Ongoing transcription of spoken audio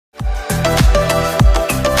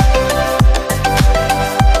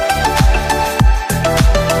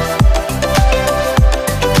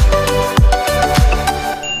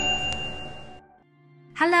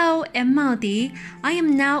Howdy, I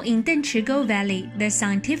am now in Dengchigou Valley, the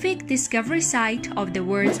scientific discovery site of the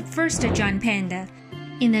world's first giant panda.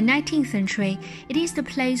 In the 19th century, it is the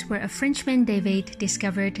place where a Frenchman David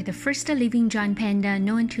discovered the first living giant panda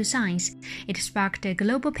known to science. It sparked a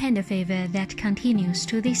global panda fever that continues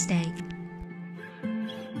to this day.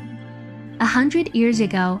 100 years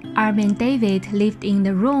ago, our man David lived in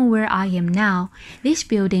the room where I am now. This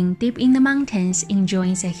building, deep in the mountains,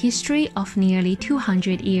 enjoys a history of nearly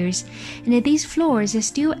 200 years, and these floors are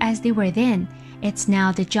still as they were then. It's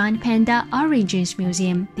now the Giant Panda Origins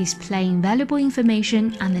Museum, displaying valuable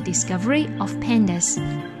information on the discovery of pandas.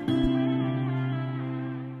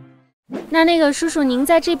 那个叔叔，您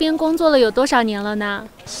在这边工作了有多少年了呢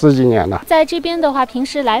？10几年了。在这边的话，平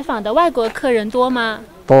时来访的外国客人多吗？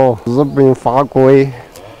多，日本、法国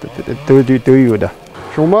都有的。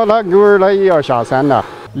熊猫它偶尔呢也要下山了，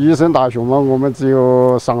野生大熊猫我们只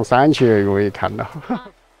有上山去可以看到。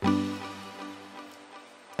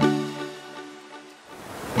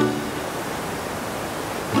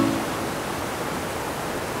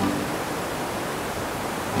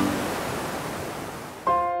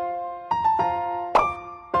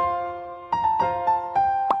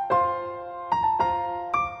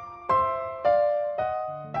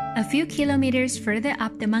A few kilometers further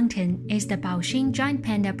up the mountain is the Baoxing Giant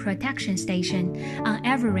Panda Protection Station. On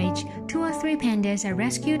average, 2 or 3 pandas are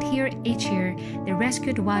rescued here each year. The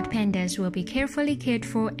rescued wild pandas will be carefully cared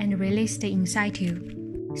for and released in situ.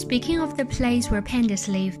 Speaking of the place where pandas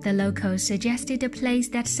live, the locals suggested a place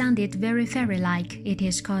that sounded very fairy-like. It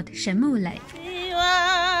is called Shenmulei.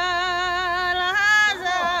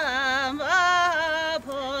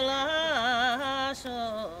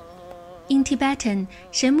 In Tibetan,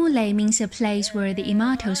 Shenmulei means a place where the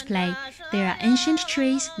immortals play. There are ancient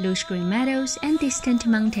trees, lush green meadows, and distant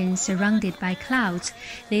mountains surrounded by clouds.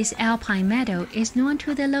 This alpine meadow is known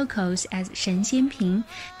to the locals as Shenxianping.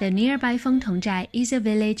 The nearby Fengtongzhai is a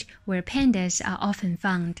village where pandas are often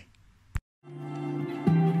found.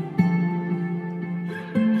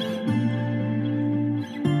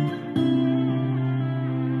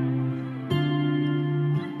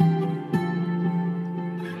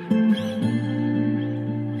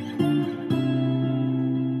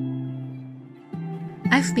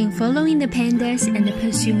 I've been following the pandas and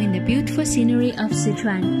pursuing the beautiful scenery of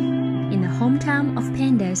Sichuan. In the hometown of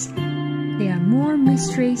pandas, there are more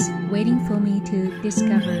mysteries waiting for me to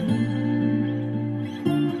discover.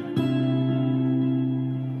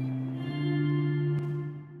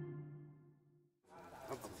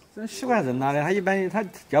这习惯人拿的，他一般他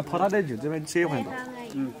要跑他的就这边折回到。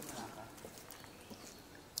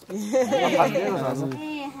他这个啥子？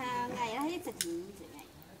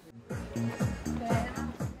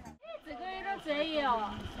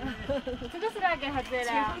这个是哪个啥子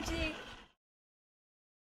的？